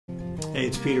Hey,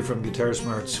 it's Peter from Guitar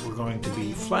Smarts. We're going to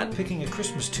be flat picking a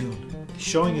Christmas tune,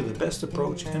 showing you the best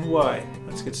approach and why.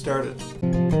 Let's get started.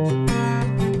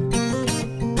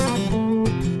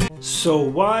 So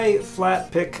why flat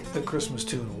pick a Christmas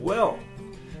tune? Well,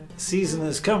 the season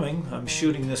is coming. I'm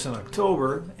shooting this in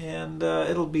October and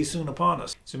it'll be soon upon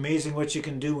us. It's amazing what you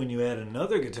can do when you add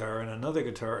another guitar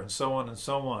and so on and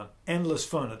so on. Endless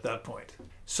fun at that point.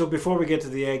 So before we get to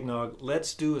the eggnog,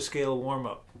 let's do a scale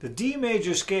warm-up. The D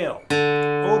major scale,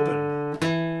 open,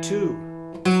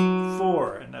 2,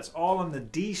 4, and that's all on the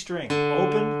D string.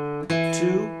 Open,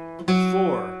 2,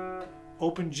 4.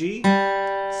 Open G,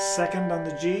 second on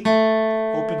the G.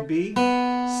 Open B,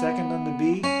 second on the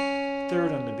B,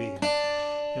 third on the B.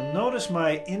 You'll notice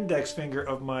my index finger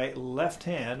of my left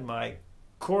hand, my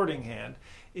chording hand,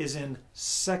 is in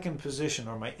second position,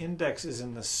 or my index is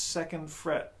in the second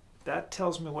fret. That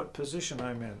tells me what position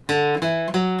I'm in.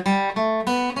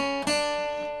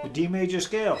 The D major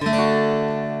scale.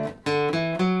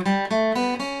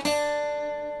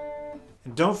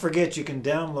 And don't forget, you can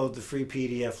download the free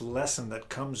PDF lesson that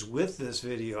comes with this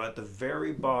video at the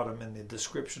very bottom in the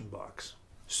description box.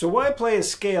 So why play a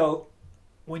scale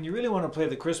when you really want to play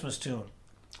the Christmas tune?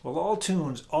 Well, all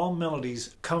tunes, all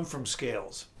melodies come from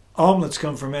scales. Omelets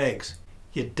come from eggs.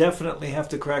 You definitely have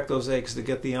to crack those eggs to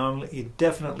get the omelet. You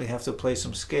definitely have to play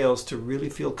some scales to really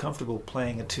feel comfortable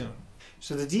playing a tune.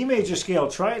 So the D major scale,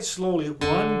 try it slowly,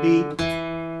 1 beat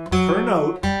per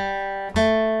note.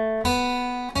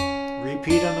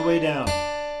 Repeat on the way down.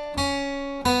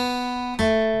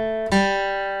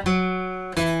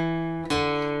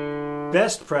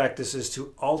 Best practice is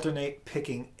to alternate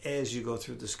picking as you go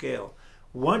through the scale.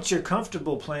 Once you're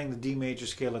comfortable playing the D major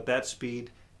scale at that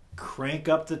speed, crank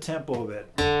up the tempo a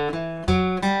bit.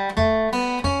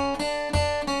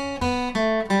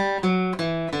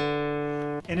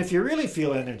 And if you really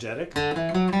feel energetic, D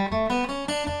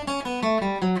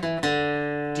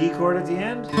chord at the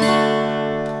end.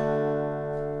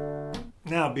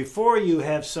 Now, before you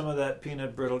have some of that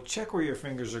peanut brittle, check where your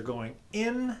fingers are going.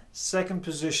 In second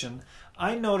position,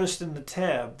 I noticed in the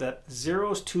tab that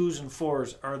 0s, 2s, and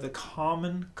 4s are the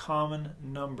common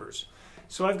numbers.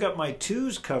 So I've got my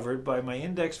 2s covered by my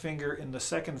index finger in the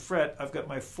second fret. I've got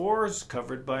my 4s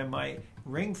covered by my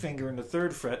ring finger in the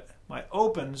third fret. My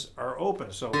opens are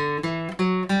open. So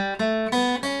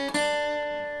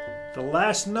the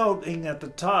last note being at the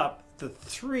top, the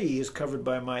 3 is covered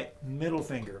by my middle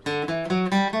finger.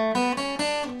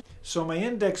 So my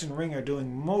index and ring are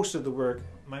doing most of the work.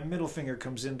 My middle finger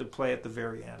comes into play at the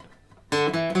very end.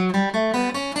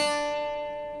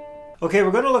 Okay,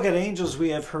 we're going to look at Angels We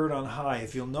Have Heard on High.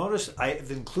 If you'll notice, I've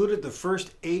included the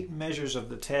first 8 measures of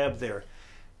the tab there.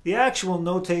 The actual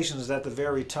notation is at the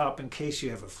very top in case you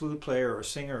have a flute player or a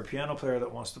singer or a piano player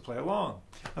that wants to play along.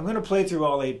 I'm going to play through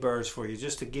all 8 bars for you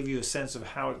just to give you a sense of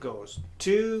how it goes.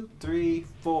 2, 3,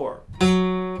 4.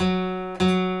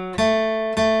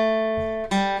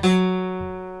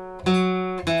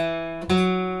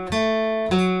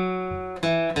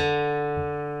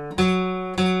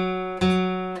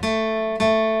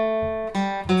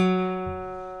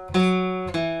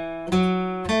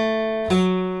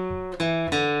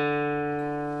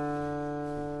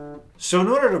 So in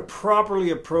order to properly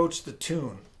approach the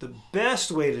tune, the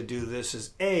best way to do this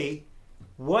is A,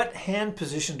 what hand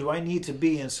position do I need to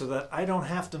be in so that I don't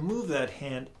have to move that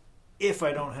hand if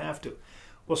I don't have to?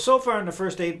 Well, so far in the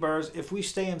first 8 bars, if we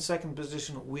stay in second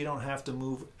position, we don't have to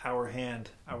move our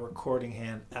hand, our chording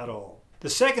hand at all. The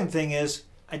second thing is,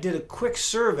 I did a quick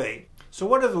survey. So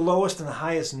what are the lowest and the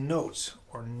highest notes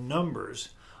or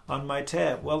numbers on my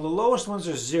tab? Well, the lowest ones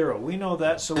are 0. We know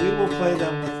that, so we will play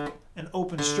them with an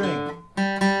open string.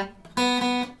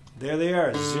 There they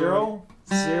are, 0,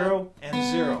 0,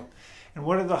 and 0. And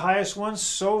what are the highest ones?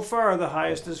 So far, the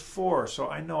highest is 4. So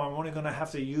I know I'm only going to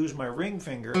have to use my ring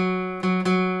finger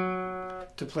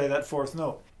to play that 4th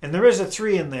note. And there is a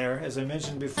 3 in there, as I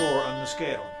mentioned before, on the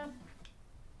scale.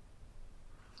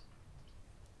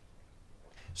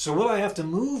 So will I have to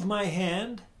move my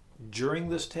hand during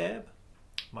this tab?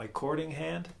 My chording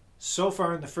hand? So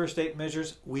far in the first 8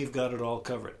 measures, we've got it all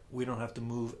covered. We don't have to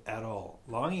move at all.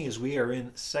 Long as we are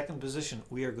in second position,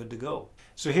 we are good to go.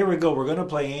 So here we go. We're going to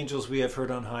play Angels We Have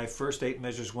Heard on High, first 8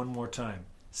 measures one more time.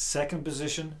 Second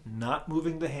position, not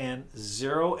moving the hand.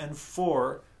 0 and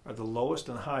 4 are the lowest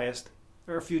and highest.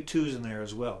 There are a few 2s in there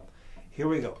as well. Here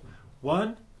we go.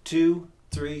 1, 2,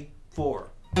 3, 4.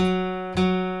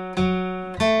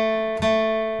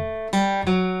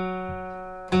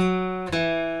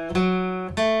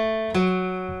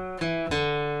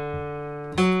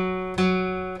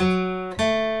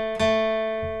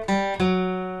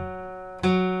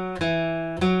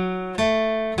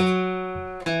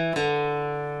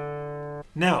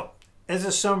 Now, as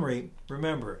a summary,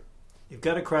 remember, you've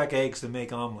got to crack eggs to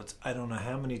make omelets. I don't know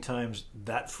how many times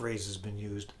that phrase has been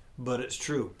used, but it's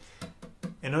true.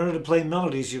 In order to play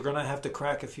melodies, you're going to have to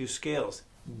crack a few scales.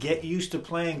 Get used to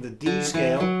playing the D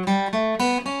scale,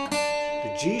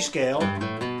 the G scale,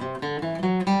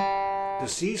 the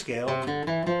C scale,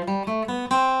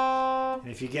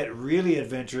 and if you get really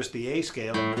adventurous, the A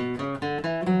scale,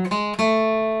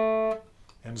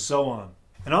 and so on.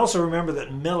 And also remember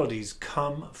that melodies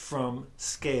come from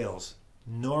scales,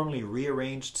 normally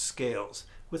rearranged scales,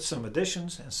 with some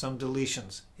additions and some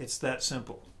deletions. It's that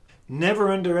simple.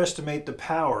 Never underestimate the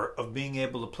power of being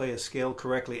able to play a scale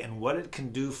correctly and what it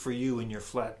can do for you in your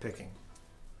flat picking.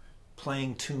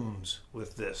 Playing tunes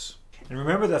with this. And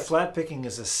remember that flat picking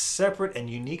is a separate and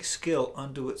unique skill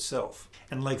unto itself.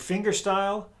 And like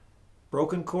fingerstyle,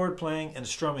 broken chord playing, and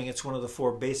strumming, it's one of the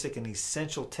 4 basic and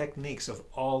essential techniques of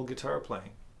all guitar playing.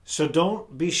 So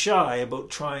don't be shy about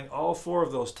trying all 4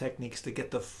 of those techniques to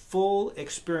get the full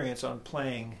experience on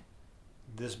playing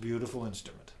this beautiful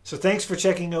instrument. So thanks for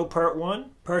checking out part 1.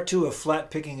 Part 2 of Flat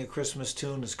Picking a Christmas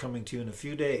Tune is coming to you in a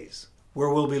few days, where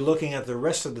we'll be looking at the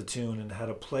rest of the tune and how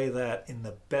to play that in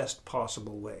the best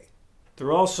possible way. There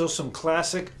are also some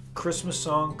classic Christmas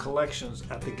song collections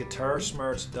at the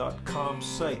GuitarSmarts.com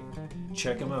site.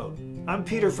 Check them out. I'm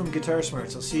Peter from Guitar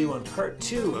Smarts. I'll see you on part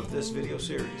 2 of this video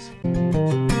series.